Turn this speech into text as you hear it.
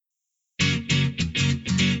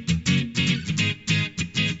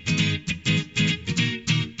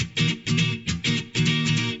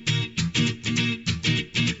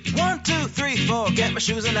get my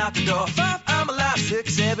shoes and out the door. 5, I'm alive.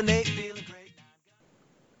 6, 7, 8, feeling great.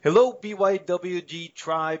 Hello, BYWG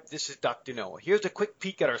tribe. This is Dr. Noah. Here's a quick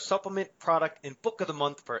peek at our supplement, product, and book of the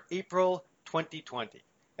month for April 2020.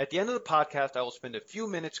 At the end of the podcast, I will spend a few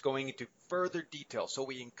minutes going into further detail, so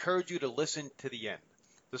we encourage you to listen to the end.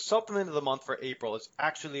 The supplement of the month for April is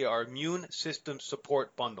actually our Immune System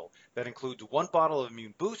Support Bundle that includes 1 bottle of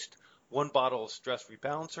Immune Boost, 1 bottle of Stress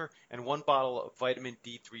Rebalancer, and 1 bottle of Vitamin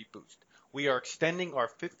D3 Boost. We are extending our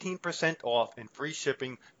 15% off and free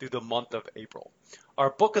shipping through the month of April. Our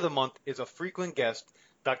book of the month is a frequent guest,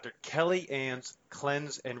 Dr. Kelly Ann's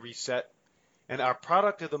Cleanse and Reset. And our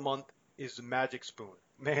product of the month is the Magic Spoon.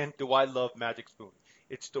 Man, do I love Magic Spoon.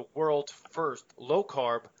 It's the world's first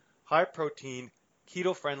low-carb, high-protein,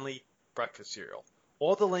 keto-friendly breakfast cereal.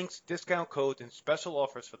 All the links, discount codes, and special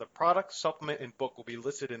offers for the product, supplement, and book will be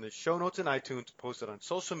listed in the show notes and iTunes, posted on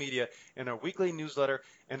social media, in our weekly newsletter,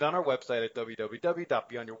 and on our website at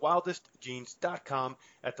www.beyondyourwildestgenes.com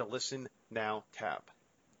at the Listen Now tab.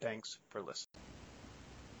 Thanks for listening.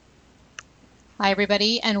 Hi,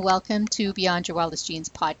 everybody, and welcome to Beyond Your Wildest Genes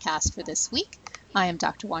podcast for this week. I am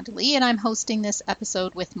Dr. Wanda Lee, and I'm hosting this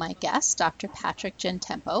episode with my guest, Dr. Patrick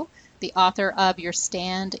Gentempo, the author of Your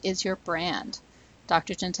Stand is Your Brand.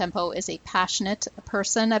 Dr. Gentempo is a passionate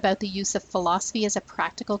person about the use of philosophy as a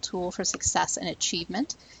practical tool for success and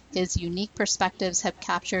achievement. His unique perspectives have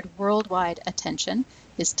captured worldwide attention.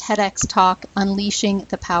 His TEDx talk, Unleashing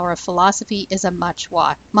the Power of Philosophy, is a must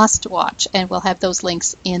watch, and we'll have those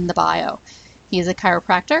links in the bio. He is a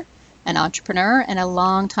chiropractor, an entrepreneur, and a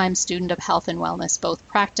longtime student of health and wellness, both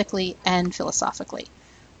practically and philosophically.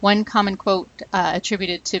 One common quote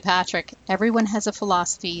attributed to Patrick: everyone has a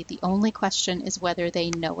philosophy. The only question is whether they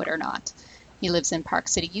know it or not. He lives in Park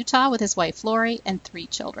City, Utah with his wife Lori and 3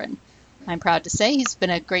 children. I'm proud to say he's been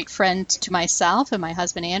a great friend to myself and my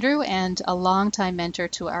husband Andrew, and a longtime mentor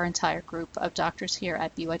to our entire group of doctors here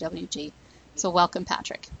at BYWG. So welcome,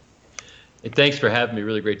 Patrick. Hey, thanks for having me.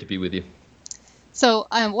 Really great to be with you. So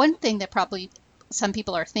one thing that probably some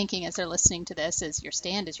people are thinking as they're listening to this is Your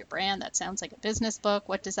Stand is Your Brand. That sounds like a business book.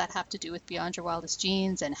 What does that have to do with Beyond Your Wildest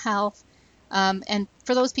Genes and health? And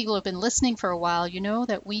for those people who have been listening for a while, you know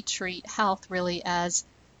that we treat health really as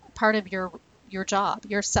part of your job,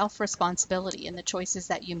 your self-responsibility, and the choices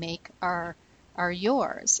that you make are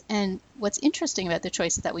yours. And what's interesting about the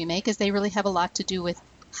choices that we make is they really have a lot to do with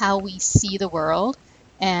how we see the world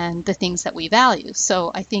and the things that we value.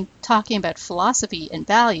 So I think talking about philosophy and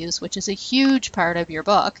values, which is a huge part of your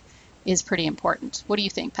book, is pretty important. What do you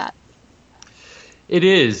think, Pat? It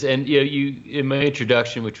is, and you in my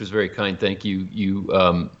introduction, which was very kind, thank you.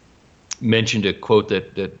 You mentioned a quote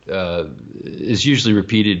that is usually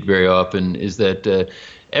repeated very often: is that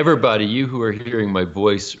everybody, you who are hearing my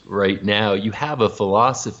voice right now, you have a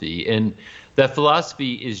philosophy, and that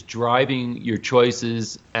philosophy is driving your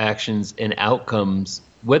choices, actions, and outcomes,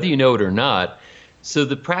 whether you know it or not. So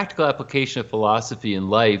the practical application of philosophy in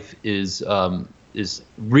life is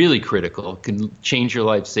really critical. It can change your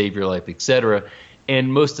life, save your life, etc.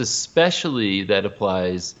 And most especially that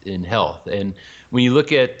applies in health. And when you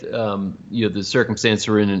look at the circumstance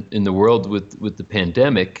we're in the world with the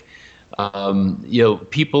pandemic,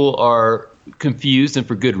 people are confused, and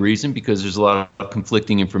for good reason, because there's a lot of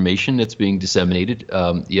conflicting information that's being disseminated.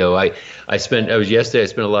 Yesterday I spent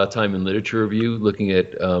a lot of time in literature review, looking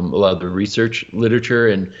at a lot of the research literature,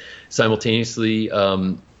 and simultaneously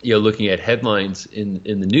looking at headlines in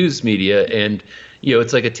the news media. And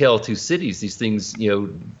it's like a tale of two cities. These things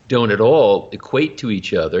don't at all equate to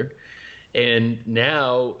each other. And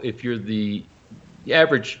now, if you're the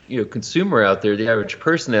average consumer out there, the average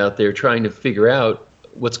person out there trying to figure out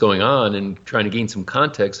what's going on and trying to gain some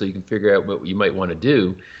context so you can figure out what you might want to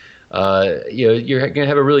do, you're going to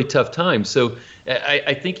have a really tough time. So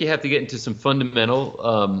I think you have to get into some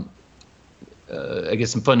fundamental,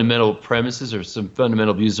 some fundamental premises or some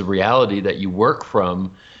fundamental views of reality that you work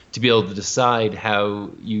from to be able to decide how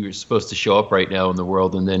you're supposed to show up right now in the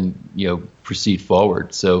world, and then proceed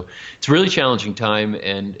forward. So it's a really challenging time,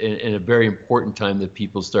 and a very important time that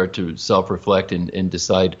people start to self-reflect and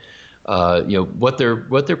decide what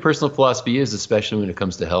their personal philosophy is, especially when it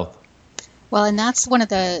comes to health. Well, and that's one of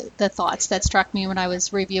the thoughts that struck me when I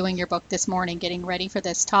was reviewing your book this morning, getting ready for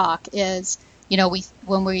this talk, is,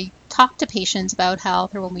 when we talk to patients about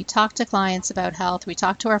health, or when we talk to clients about health, we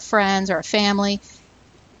talk to our friends or our family,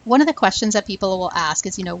 one of the questions that people will ask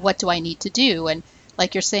is, what do I need to do? And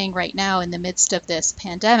like you're saying right now, in the midst of this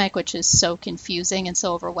pandemic, which is so confusing and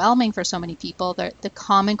so overwhelming for so many people, the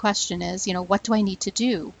common question is, what do I need to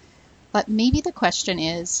do? But maybe the question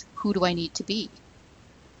is, who do I need to be?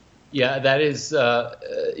 Yeah, that is,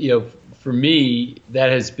 for me,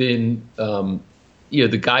 that has been,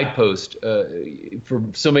 the guidepost for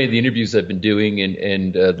so many of the interviews I've been doing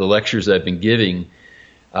and the lectures I've been giving.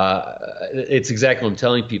 It's exactly what I'm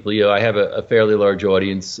telling people. I have a fairly large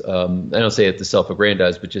audience. I don't say it to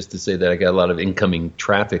self-aggrandize, but just to say that I got a lot of incoming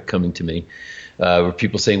traffic coming to me. Where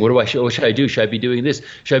people saying, what should I do? Should I be doing this?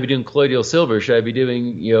 Should I be doing colloidal silver? Should I be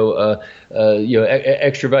doing,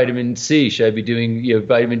 extra vitamin C? Should I be doing,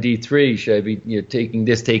 vitamin D3? Should I be, taking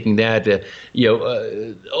this, taking that?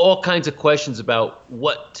 All kinds of questions about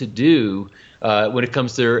what to do when it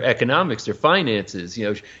comes to their economics, their finances.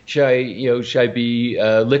 Should I be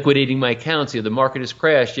liquidating my accounts? The market has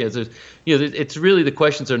crashed. It's really, the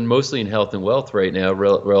questions are mostly in health and wealth right now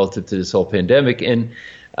relative to this whole pandemic. And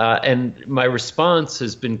my response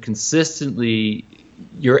has been consistently,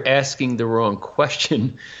 you're asking the wrong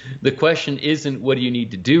question. The question isn't what do you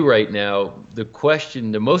need to do right now?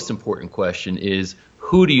 The most important question is,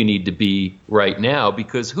 who do you need to be right now?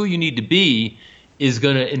 Because who you need to be is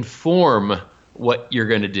going to inform what you're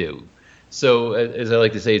going to do. So as I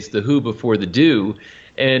like to say, it's the who before the do.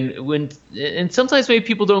 And sometimes maybe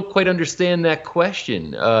people don't quite understand that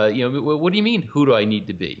question. What do you mean? Who do I need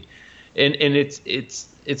to be? And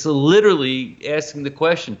it's literally asking the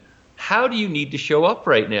question, how do you need to show up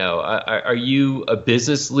right now? Are you a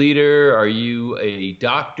business leader? Are you a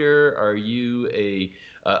doctor? Are you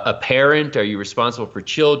a parent? Are you responsible for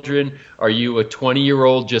children? Are you a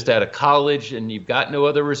 20-year-old just out of college and you've got no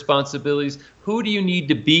other responsibilities? Who do you need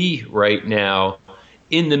to be right now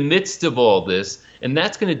in the midst of all this? And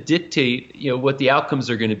that's going to dictate, what the outcomes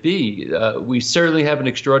are going to be. We certainly have an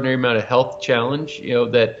extraordinary amount of health challenge,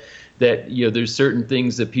 that there's certain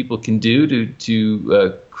things that people can do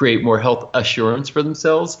to create more health assurance for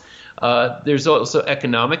themselves. There's also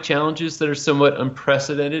economic challenges that are somewhat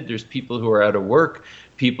unprecedented. There's people who are out of work,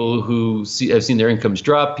 people who have seen their incomes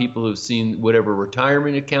drop, people who've seen whatever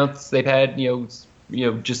retirement accounts they've had,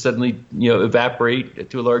 just suddenly, evaporate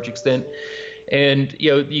to a large extent. And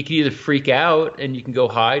you can either freak out and you can go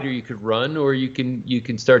hide, or you could run, or you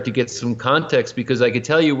can start to get some context, because I can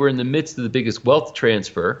tell you we're in the midst of the biggest wealth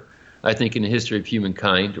transfer, I think, in the history of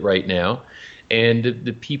humankind right now. And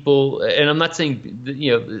the people, and I'm not saying,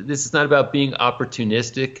 this is not about being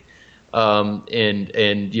opportunistic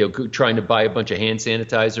and trying to buy a bunch of hand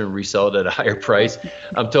sanitizer and resell it at a higher price.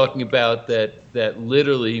 I'm talking about that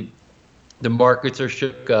literally the markets are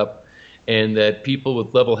shook up, and that people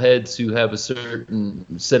with level heads who have a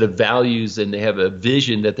certain set of values and they have a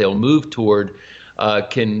vision that they'll move toward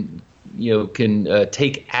can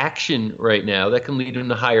take action right now that can lead them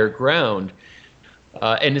to higher ground.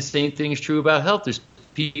 And the same thing is true about health. There's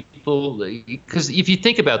people, because if you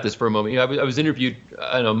think about this for a moment, I was interviewed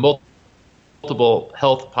on multiple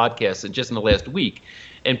health podcasts just in the last week,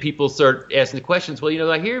 and people start asking the questions.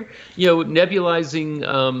 Well, I hear, nebulizing,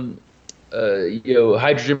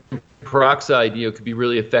 hydrogen peroxide, could be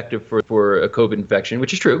really effective for a COVID infection,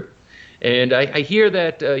 which is true. And I hear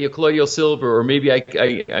that colloidal silver, or maybe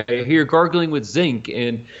I hear gargling with zinc,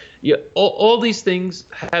 and all these things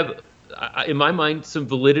have, in my mind, some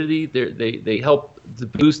validity. They help to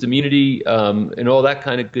boost immunity and all that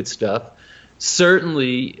kind of good stuff.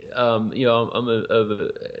 Certainly, I'm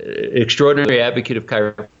an extraordinary advocate of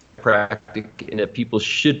chiropractic, and that people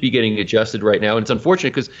should be getting adjusted right now. And it's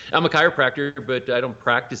unfortunate because I'm a chiropractor, but I don't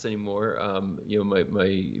practice anymore.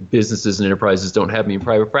 My businesses and enterprises don't have me in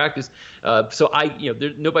private practice. So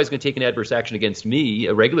nobody's going to take an adverse action against me,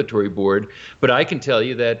 a regulatory board. But I can tell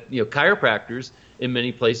you that, chiropractors in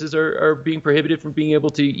many places are being prohibited from being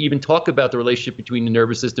able to even talk about the relationship between the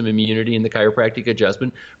nervous system immunity and the chiropractic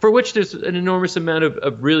adjustment, for which there's an enormous amount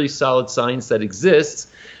of really solid science that exists.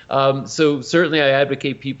 So certainly I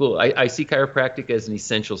advocate people, I see chiropractic as an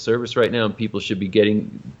essential service right now, and people should be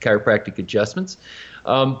getting chiropractic adjustments.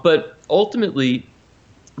 But ultimately,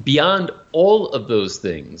 beyond all of those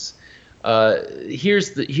things,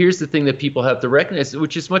 here's the thing that people have to recognize,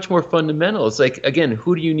 which is much more fundamental. It's like, again,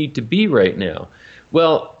 who do you need to be right now?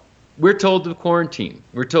 Well, we're told to quarantine.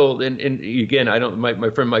 We're told, and again, my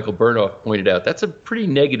friend Michael Burnoff pointed out, that's a pretty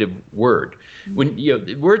negative word. When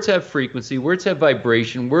words have frequency, words have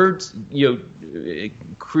vibration, words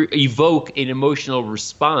evoke an emotional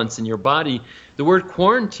response in your body. The word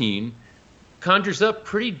quarantine conjures up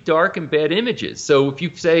pretty dark and bad images. So if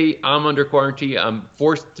you say, I'm under quarantine, I'm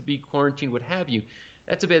forced to be quarantined, what have you,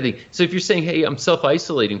 That's a bad thing. So if you're saying, hey, I'm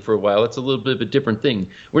self-isolating for a while, it's a little bit of a different thing.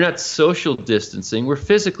 We're not social distancing, we're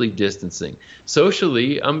physically distancing.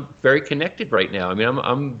 Socially, I'm very connected right now. I mean,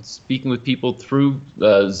 I'm speaking with people through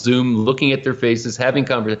Zoom, looking at their faces, having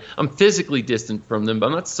conversations. I'm physically distant from them, but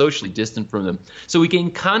I'm not socially distant from them. So we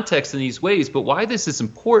gain context in these ways. But why this is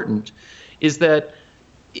important is that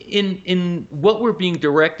in what we're being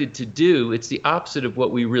directed to do, it's the opposite of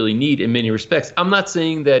what we really need in many respects. I'm not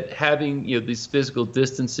saying that having this physical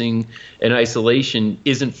distancing and isolation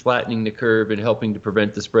isn't flattening the curve and helping to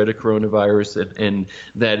prevent the spread of coronavirus, and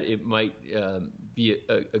that it might be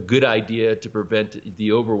a good idea to prevent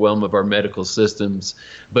the overwhelm of our medical systems.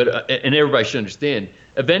 But and everybody should understand,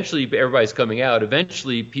 eventually everybody's coming out.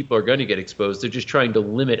 Eventually people are going to get exposed. They're just trying to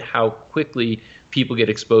limit how quickly people get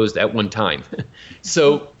exposed at one time.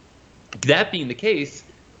 So that being the case,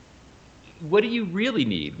 what do you really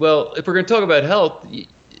need? Well, if we're going to talk about health,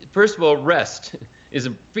 first of all, rest is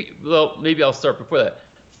well, maybe I'll start before that.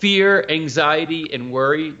 Fear, anxiety, and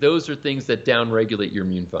worry, those are things that downregulate your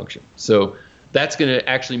immune function. So that's going to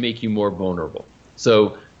actually make you more vulnerable.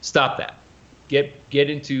 So stop that. Get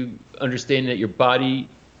into understanding that your body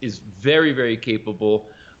is very, very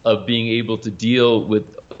capable of being able to deal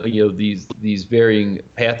with these varying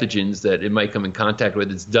pathogens that it might come in contact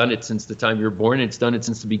with. It's done it since the time you were born. It's done it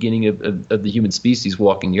since the beginning of the human species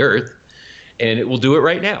walking the earth, and it will do it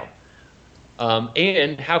right now.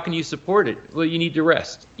 And how can you support it? Well, you need to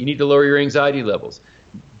rest. You need to lower your anxiety levels.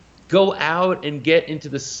 Go out and get into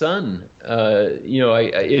the sun.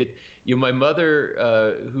 My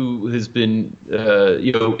mother, who has been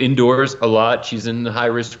indoors a lot, she's in the high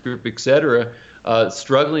risk group, etc.,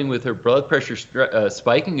 struggling with her blood pressure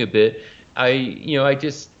spiking a bit. I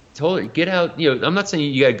just told her, get out. I'm not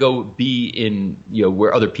saying you got to go be in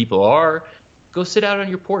where other people are. Go sit out on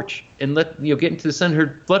your porch and get into the sun.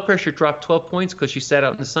 Her blood pressure dropped 12 points because she sat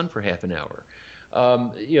out in the sun for half an hour.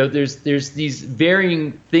 There's these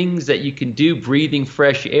varying things that you can do, breathing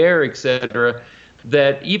fresh air, etc.,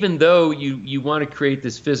 that even though you want to create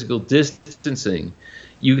this physical distancing,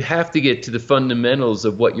 you have to get to the fundamentals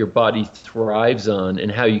of what your body thrives on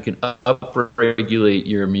and how you can upregulate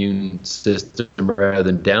your immune system rather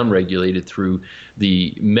than downregulate it through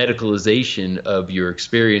the medicalization of your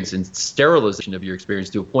experience and sterilization of your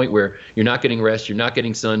experience to a point where you're not getting rest, you're not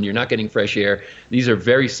getting sun, you're not getting fresh air. These are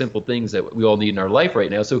very simple things that we all need in our life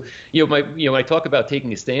right now. So, when I talk about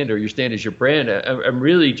taking a stand, or your stand is your brand, I'm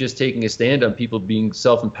really just taking a stand on people being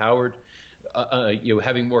self-empowered,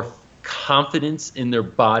 having more confidence in their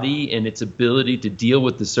body and its ability to deal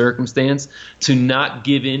with the circumstance, to not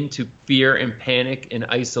give in to fear and panic and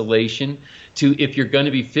isolation, to, if you're going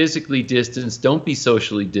to be physically distanced, don't be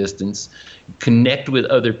socially distanced, connect with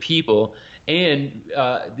other people. And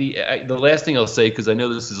the last thing I'll say, because I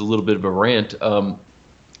know this is a little bit of a rant,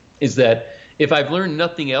 is that if I've learned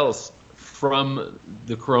nothing else from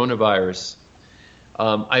the coronavirus,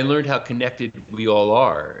 I learned how connected we all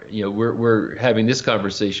are. We're having this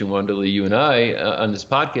conversation, Wanda Lee, you and I, on this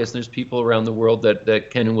podcast, and there's people around the world that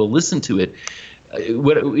can and will listen to it.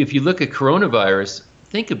 If you look at coronavirus,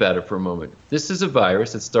 think about it for a moment. This is a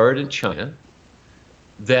virus that started in China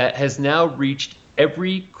that has now reached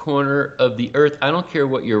every corner of the earth. I don't care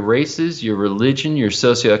what your race is, your religion, your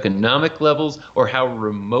socioeconomic levels, or how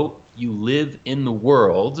remote you live in the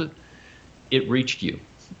world, it reached you.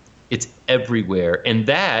 It's everywhere. And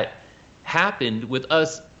that happened with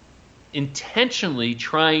us intentionally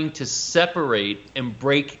trying to separate and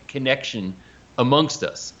break connection amongst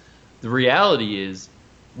us. The reality is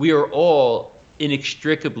we are all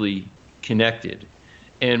inextricably connected.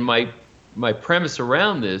 And my premise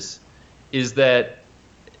around this is that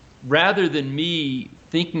rather than me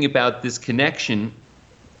thinking about this connection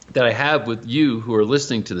that I have with you who are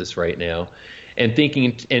listening to this right now, and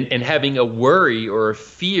thinking and having a worry or a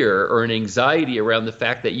fear or an anxiety around the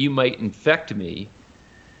fact that you might infect me,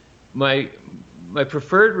 my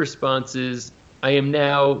preferred response is I am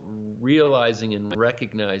now realizing and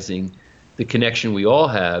recognizing the connection we all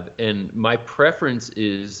have, and my preference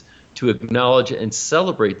is to acknowledge and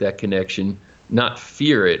celebrate that connection, not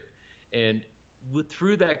fear it. And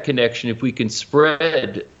through that connection, if we can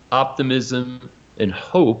spread optimism and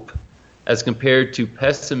hope as compared to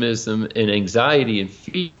pessimism and anxiety and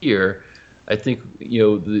fear, I think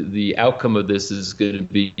the outcome of this is going to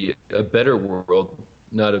be a better world,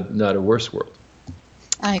 not a worse world.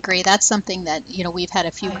 I agree. That's something that we've had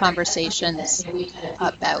a few conversations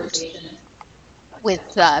about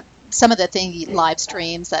with some of the live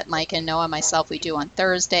streams that Mike and Noah and myself we do on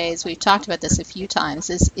Thursdays. We've talked about this a few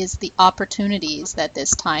times. Is the opportunities that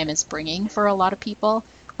this time is bringing for a lot of people.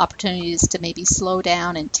 opportunities to maybe slow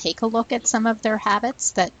down and take a look at some of their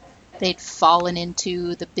habits that they'd fallen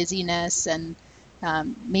into the busyness, and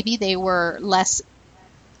maybe they were less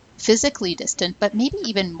physically distant, but maybe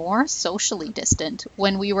even more socially distant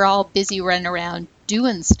when we were all busy running around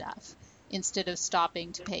doing stuff instead of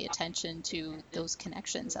stopping to pay attention to those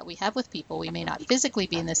connections that we have with people. We may not physically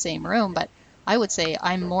be in the same room, but I would say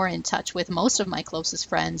I'm more in touch with most of my closest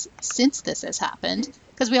friends since this has happened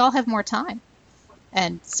because we all have more time.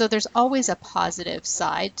 And so there's always a positive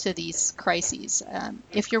side to these crises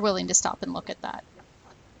if you're willing to stop and look at that.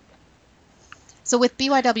 So with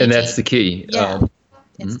BYWG, and that's the key. Yeah,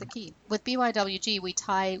 it's the key. With BYWG, we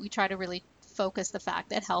try to really focus the fact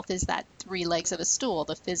that health is that three legs of a stool: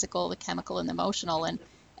 the physical, the chemical, and the emotional. And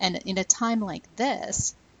in a time like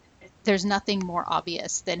this, there's nothing more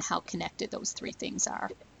obvious than how connected those three things are.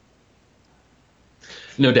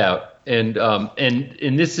 No doubt. And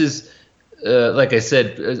this is, like I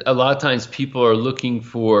said, a lot of times people are looking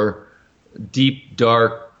for deep,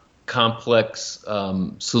 dark, complex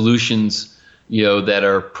solutions, that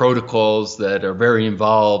are protocols that are very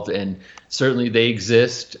involved, and certainly they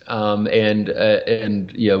exist. And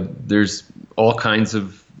there's all kinds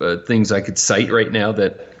of things I could cite right now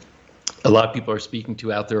that a lot of people are speaking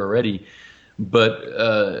to out there already.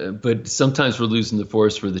 But sometimes we're losing the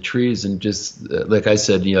forest for the trees, and just like I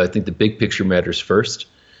said, I think the big picture matters first.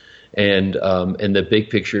 And the big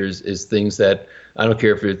picture is things that I don't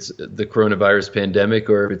care if it's the coronavirus pandemic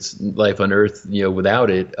or if it's life on Earth, without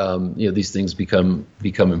it, these things become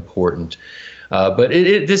important. But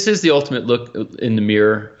this is the ultimate look in the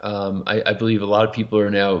mirror. I believe a lot of people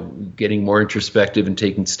are now getting more introspective and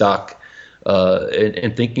taking stock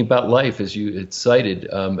and thinking about life, as you had cited.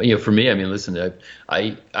 For me, listen,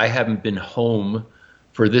 I haven't been home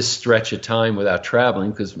for this stretch of time without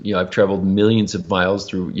traveling, because I've traveled millions of miles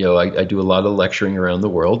through. I do a lot of lecturing around the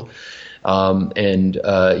world,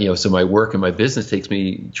 so my work and my business takes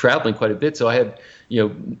me traveling quite a bit. So I have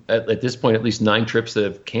at this point at least 9 trips that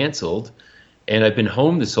have canceled, and I've been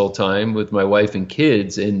home this whole time with my wife and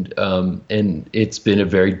kids, and it's been a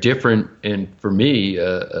very different, and for me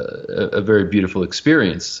a very beautiful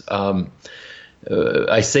experience.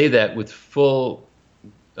 I say that with full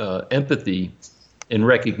empathy in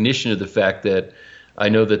recognition of the fact that I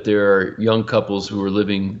know that there are young couples who are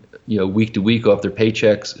living, week to week off their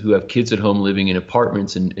paychecks, who have kids at home living in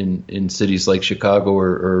apartments in cities like Chicago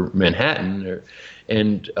or Manhattan,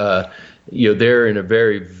 they're in a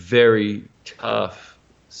very, very tough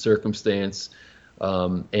circumstance,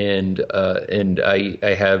 and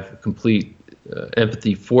I have complete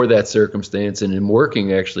empathy for that circumstance. And in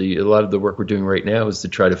working, actually, a lot of the work we're doing right now is to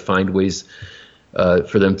try to find ways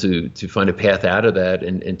for them to find a path out of that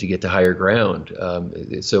and to get to higher ground.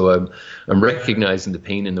 So I'm recognizing the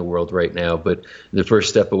pain in the world right now, but the first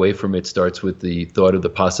step away from it starts with the thought of the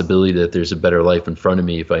possibility that there's a better life in front of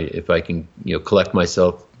me if I can collect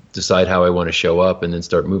myself, decide how I want to show up, and then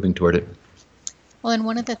start moving toward it. Well, and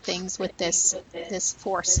one of the things with this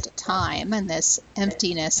forced time and this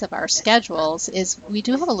emptiness of our schedules is we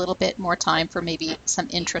do have a little bit more time for maybe some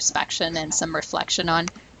introspection and some reflection on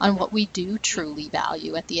what we do truly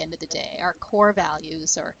value at the end of the day, our core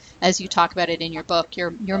values, or as you talk about it in your book,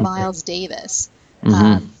 your Miles Davis.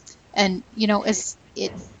 Mm-hmm.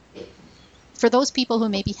 For those people who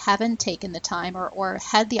maybe haven't taken the time or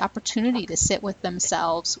had the opportunity to sit with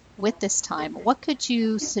themselves with this time, what could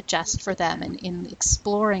you suggest for them in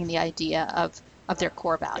exploring the idea of their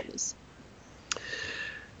core values?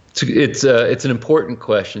 It's an important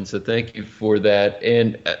question, so thank you for that.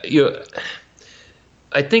 And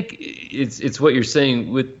I think it's what you're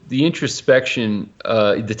saying with the introspection,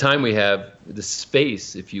 the time we have, the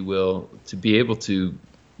space, if you will, to be able to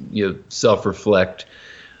self-reflect.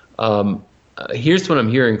 Here's what I'm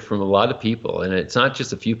hearing from a lot of people, and it's not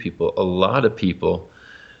just a few people, a lot of people,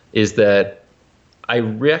 is that I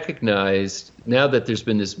recognized now that there's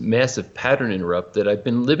been this massive pattern interrupt that I've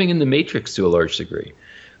been living in the matrix to a large degree.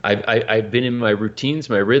 I've been in my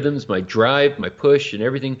routines, my rhythms, my drive, my push, and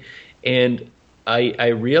everything, and I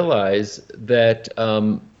realize that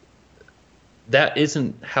that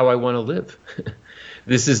isn't how I want to live.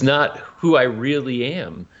 This is not who I really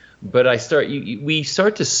am. But we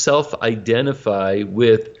start to self-identify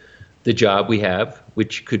with the job we have,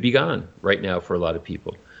 which could be gone right now for a lot of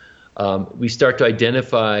people. We start to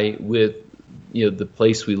identify with, the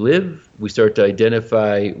place we live. We start to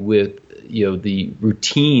identify with, the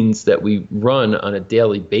routines that we run on a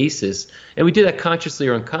daily basis, and we do that consciously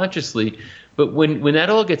or unconsciously. But when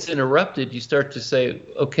that all gets interrupted, you start to say,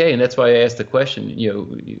 okay, and that's why I asked the question,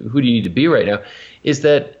 who do you need to be right now? Is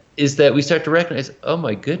that we start to recognize, oh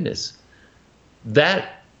my goodness,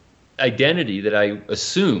 that identity that I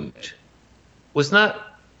assumed was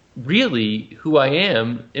not really who I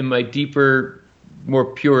am in my deeper, more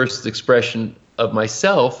purest expression of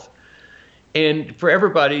myself. And for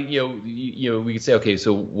everybody, we could say, okay,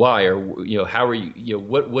 so why, or how are you?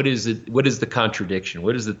 What is it? What is the contradiction?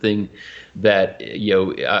 What is the thing that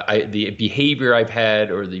the behavior I've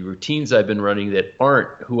had or the routines I've been running that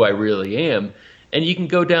aren't who I really am? And you can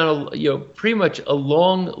go down pretty much a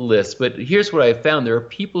long list. But here's what I found: there are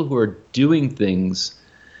people who are doing things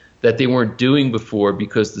that they weren't doing before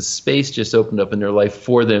because the space just opened up in their life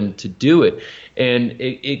for them to do it. And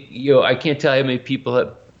I can't tell you how many people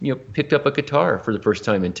have picked up a guitar for the first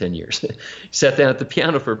time in 10 years, sat down at the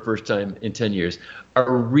piano for the first time in 10 years,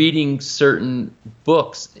 are reading certain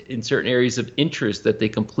books in certain areas of interest that they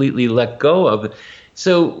completely let go of.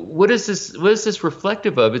 So what is this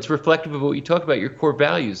reflective of? It's reflective of what you talk about, your core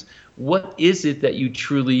values. What is it that you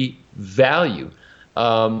truly value?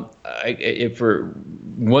 For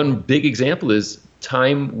one big example is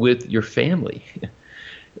time with your family.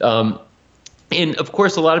 And of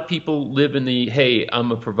course, a lot of people live in the, hey,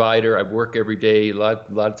 I'm a provider, I work every day. A lot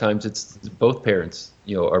of times it's both parents,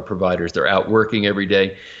 are providers. They're out working every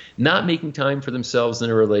day, not making time for themselves in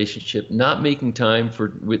a relationship, not making time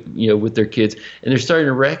with their kids. And they're starting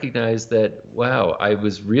to recognize that, wow, I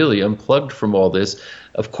was really unplugged from all this.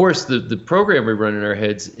 Of course, the program we run in our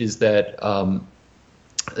heads is that,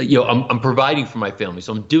 I'm providing for my family,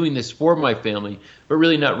 so I'm doing this for my family, but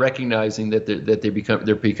really not recognizing that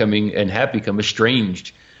they're becoming and have become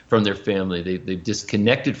estranged from their family. They've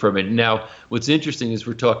disconnected from it. Now, what's interesting is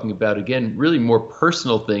we're talking about, again, really more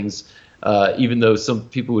personal things. Even though some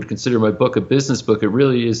people would consider my book a business book, it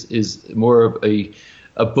really is more of a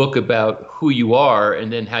book about who you are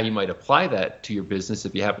and then how you might apply that to your business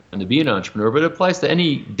if you happen to be an entrepreneur. But it applies to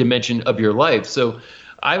any dimension of your life. So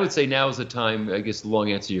I would say now is the time, I guess the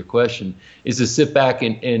long answer to your question, is to sit back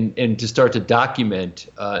and to start to document,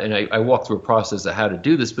 and I walk through a process of how to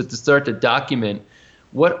do this, but to start to document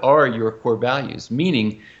what are your core values,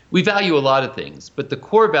 meaning we value a lot of things, but the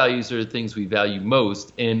core values are the things we value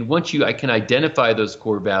most. And once I can identify those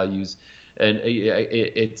core values, and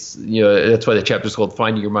it's, that's why the chapter is called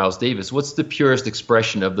Finding Your Miles Davis. What's the purest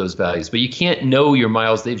expression of those values? But you can't know your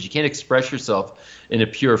Miles Davis. You can't express yourself in a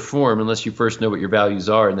pure form unless you first know what your values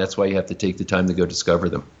are. And that's why you have to take the time to go discover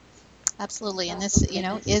them. Absolutely. And this,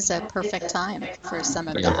 is a perfect time for some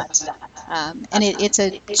of that. And it's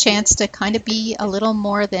a chance to kind of be a little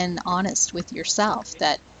more than honest with yourself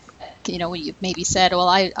that, you maybe said, well,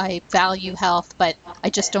 I value health, but I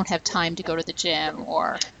just don't have time to go to the gym,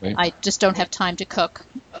 or right. I just don't have time to cook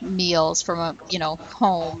meals from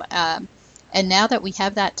home. And now that we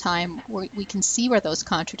have that time, we can see where those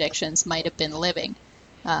contradictions might have been living.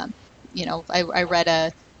 I read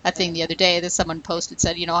a thing the other day that someone posted,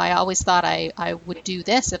 said, I always thought I would do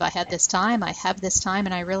this if I had this time. I have this time,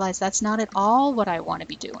 and I realize that's not at all what I want to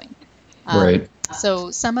be doing. Right.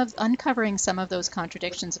 So uncovering some of those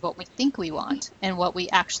contradictions of what we think we want and what we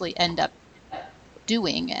actually end up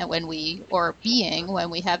doing when we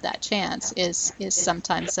have that chance is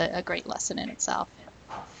sometimes a great lesson in itself.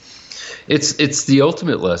 It's the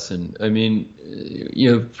ultimate lesson. I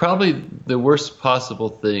mean, probably the worst possible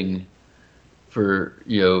thing for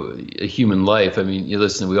a human life. I mean,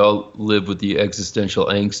 listen, we all live with the existential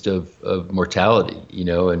angst of mortality,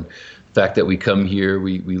 and the fact that we come here,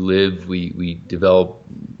 we live, we develop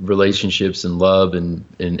relationships and love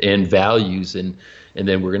and values, and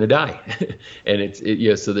then we're going to die.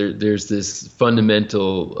 And so there's this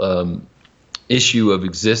fundamental issue of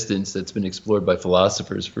existence that's been explored by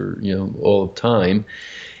philosophers for all of time,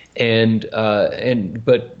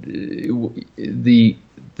 but the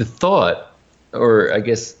thought, or I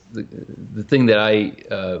guess the thing that I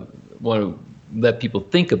want to let people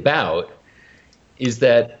think about is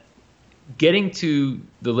that getting to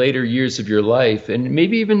the later years of your life, and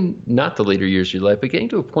maybe even not the later years of your life, but getting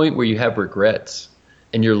to a point where you have regrets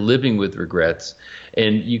and you're living with regrets,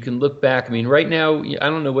 and you can look back. I mean, right now, I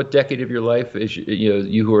don't know what decade of your life is,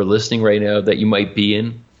 you who are listening right now, that you might be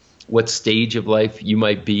in, what stage of life you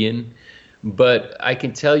might be in. But I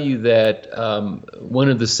can tell you that one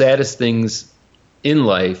of the saddest things in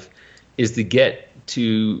life is to get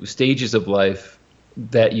to stages of life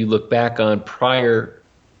that you look back on prior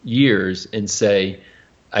years and say,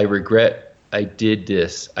 I regret I did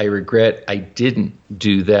this. I regret I didn't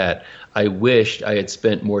do that. I wished I had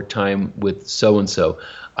spent more time with so-and-so.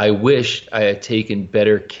 I wished I had taken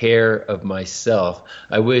better care of myself.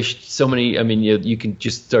 I wished so many, you can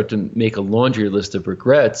just start to make a laundry list of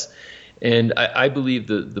regrets. And I believe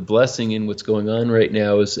the blessing in what's going on right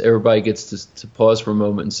now is everybody gets to pause for a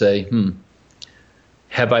moment and say,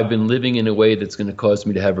 have I been living in a way that's going to cause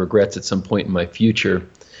me to have regrets at some point in my future?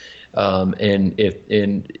 And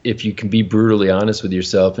if you can be brutally honest with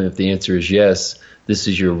yourself, and if the answer is yes, this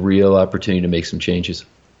is your real opportunity to make some changes.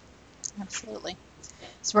 Absolutely.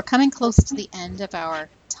 So we're coming close to the end of our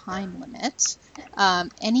time limit.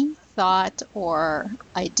 Any thought or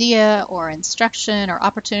idea or instruction or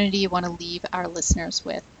opportunity you want to leave our listeners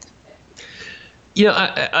with?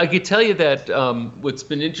 I could tell you that what's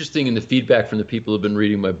been interesting in the feedback from the people who've been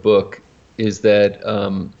reading my book is that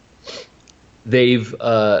they've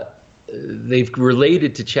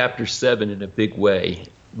related to Chapter 7 in a big way,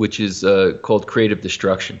 which is called Creative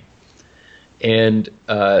Destruction. And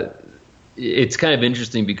it's kind of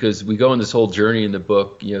interesting because we go on this whole journey in the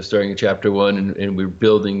book, starting in Chapter 1, and we're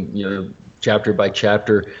building, chapter by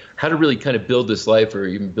chapter, how to really kind of build this life or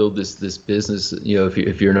even build this business,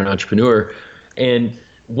 if you're an entrepreneur. And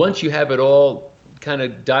once you have it all kind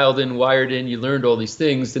of dialed in, wired in, you learned all these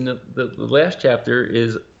things, then the last chapter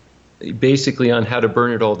is basically on how to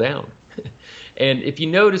burn it all down. And if you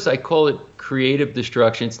notice, I call it creative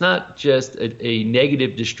destruction. It's not just a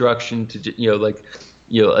negative destruction to,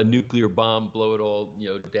 a nuclear bomb, blow it all,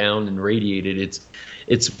 down and radiate it.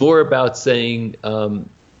 It's more about saying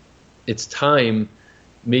it's time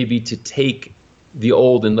maybe to take the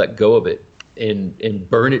old and let go of it and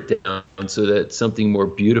burn it down so that something more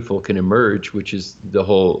beautiful can emerge, which is the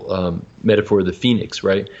whole metaphor of the phoenix,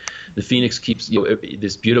 right? The phoenix keeps,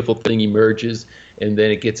 this beautiful thing emerges, and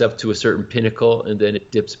then it gets up to a certain pinnacle, and then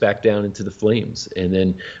it dips back down into the flames, and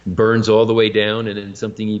then burns all the way down, and then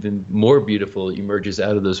something even more beautiful emerges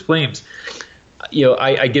out of those flames.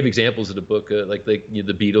 I give examples of the book, like the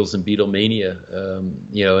Beatles and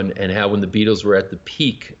Beatlemania, and how when the Beatles were at the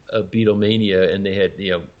peak of Beatlemania, and they had,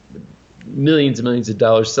 millions and millions of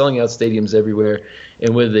dollars, selling out stadiums everywhere,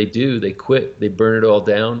 and what do? They quit. They burn it all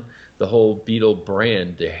down. The whole Beatle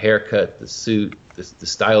brand, their haircut, the suit, the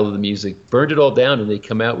style of the music, burned it all down, and they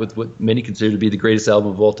come out with what many consider to be the greatest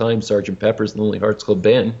album of all time, Sgt. Pepper's Lonely Hearts Club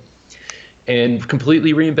Band, and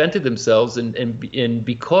completely reinvented themselves. And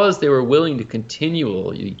because they were willing to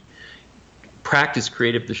continually practice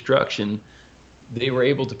creative destruction, they were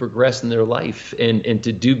able to progress in their life and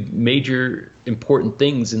to do major important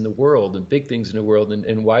things in the world and big things in the world,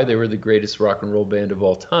 and why they were the greatest rock and roll band of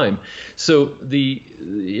all time. So the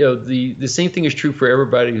same thing is true for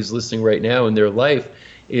everybody who's listening right now in their life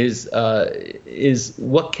is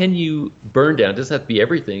what can you burn down? It doesn't have to be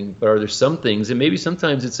everything, but are there some things? And maybe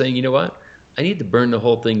sometimes it's saying, you know what, I need to burn the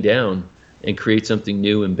whole thing down and create something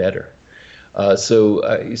new and better. So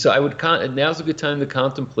I would now's a good time to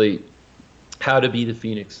contemplate how to be the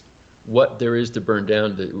phoenix, what there is to burn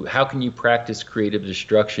down, how can you practice creative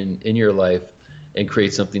destruction in your life and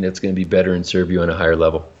create something that's going to be better and serve you on a higher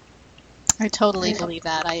level. I totally believe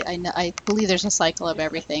that. I believe there's a cycle of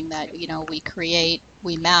everything that, we create,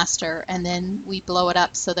 we master, and then we blow it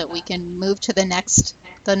up so that we can move to the next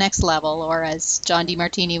level, or as John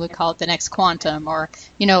DeMartini would call it, the next quantum, or,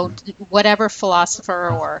 whatever philosopher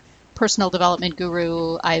or personal development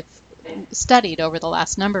guru I've studied over the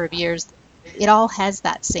last number of years. It all has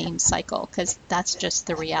that same cycle, because that's just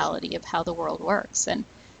the reality of how the world works. And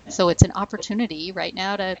so it's an opportunity right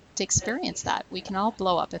now to experience that. We can all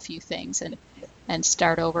blow up a few things and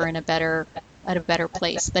start over at a better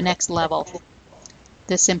place, the next level,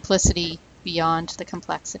 the simplicity beyond the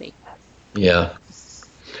complexity. Yeah.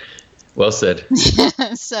 Well said.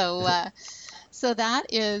 So that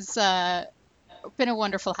is been a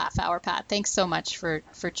wonderful half hour, Pat. Thanks so much for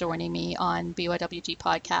joining me on BYWG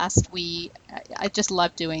podcast. I just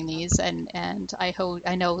love doing these, and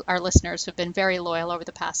I know our listeners have been very loyal over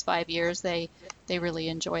the past 5 years. They really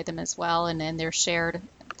enjoy them as well, and they're shared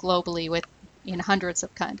globally in hundreds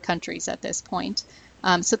of countries at this point.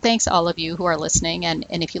 So thanks all of you who are listening, and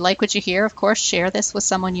if you like what you hear, of course, share this with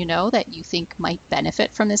someone you know that you think might benefit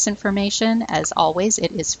from this information. As always,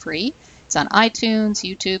 it is free. It's on iTunes,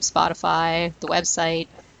 YouTube, Spotify, the website,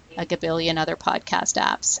 a gabillion other podcast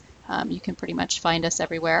apps. You can pretty much find us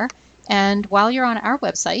everywhere. And while you're on our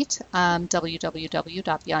website,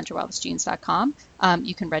 www.beyondyourwildestgenes.com,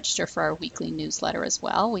 you can register for our weekly newsletter as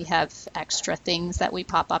well. We have extra things that we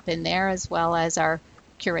pop up in there, as well as our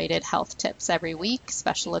curated health tips every week,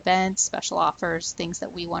 special events, special offers, things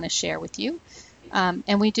that we want to share with you.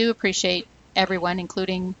 And we do appreciate everyone,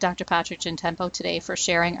 including Dr. Patrick Gentempo today, for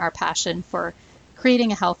sharing our passion for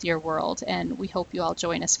creating a healthier world. And we hope you all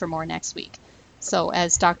join us for more next week. So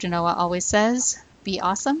as Dr. Noah always says, be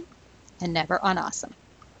awesome and never unawesome.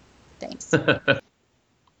 Thanks.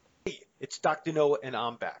 Hey, it's Dr. Noah and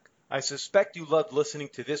I'm back. I suspect you loved listening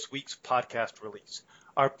to this week's podcast release.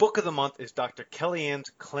 Our book of the month is Dr. Kellyanne's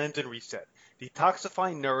Cleanse and Reset.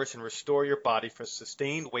 Detoxify, nourish, and restore your body for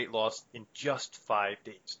sustained weight loss in just 5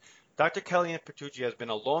 days. Dr. Kellyanne Petrucci has been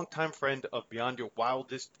a longtime friend of Beyond Your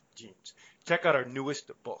Wildest Dreams. Check out our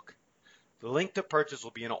newest book. The link to purchase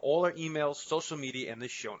will be in all our emails, social media, and the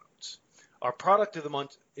show notes. Our product of the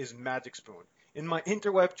month is Magic Spoon. In my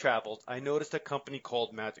interweb travels, I noticed a company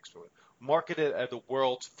called Magic Spoon, marketed as the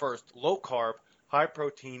world's first low-carb,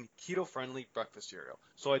 high-protein, keto-friendly breakfast cereal,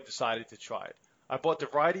 so I decided to try it. I bought the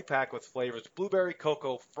variety pack with flavors blueberry,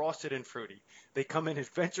 cocoa, frosted, and fruity. They come in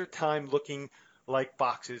Adventure Time looking like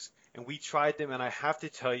boxes, and we tried them, and I have to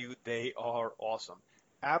tell you, they are awesome.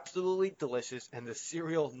 Absolutely delicious, and the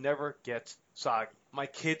cereal never gets soggy. My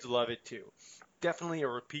kids love it too. Definitely a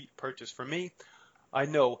repeat purchase for me. I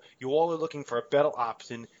know you all are looking for a better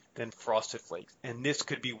option than Frosted Flakes, and this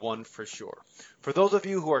could be one for sure. For those of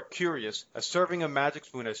you who are curious, a serving of Magic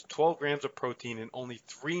Spoon has 12 grams of protein and only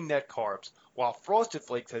 3 net carbs, while Frosted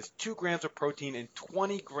Flakes has 2 grams of protein and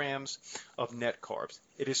 20 grams of net carbs.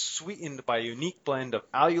 It is sweetened by a unique blend of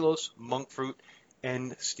allulose, monk fruit,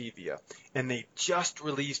 and stevia, and they just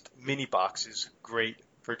released mini boxes, great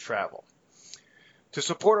for travel. To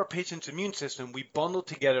support our patient's immune system, we bundled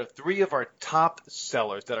together 3 of our top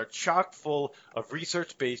sellers that are chock full of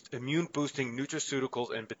research-based immune-boosting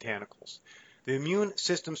nutraceuticals and botanicals. The Immune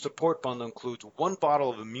System Support Bundle includes 1 bottle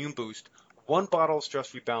of Immune Boost, 1 bottle of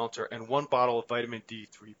Stress Rebalancer, and 1 bottle of Vitamin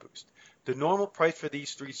D3 Boost. The normal price for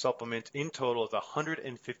these 3 supplements in total is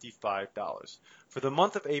 $155. For the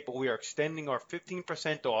month of April, we are extending our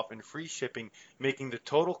 15% off and free shipping, making the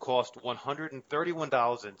total cost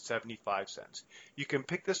 $131.75. You can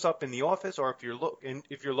pick this up in the office or if you're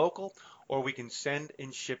local, or we can send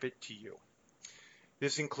and ship it to you.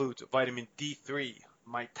 This includes vitamin D3,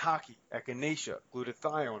 maitake, echinacea,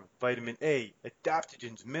 glutathione, vitamin A,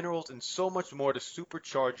 adaptogens, minerals, and so much more to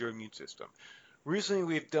supercharge your immune system. Recently,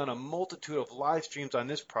 we've done a multitude of live streams on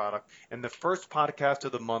this product, and the first podcast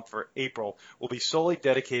of the month for April will be solely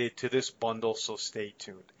dedicated to this bundle, so stay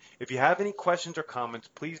tuned. If you have any questions or comments,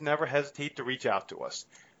 please never hesitate to reach out to us.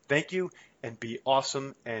 Thank you, and be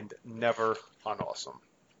awesome and never unawesome.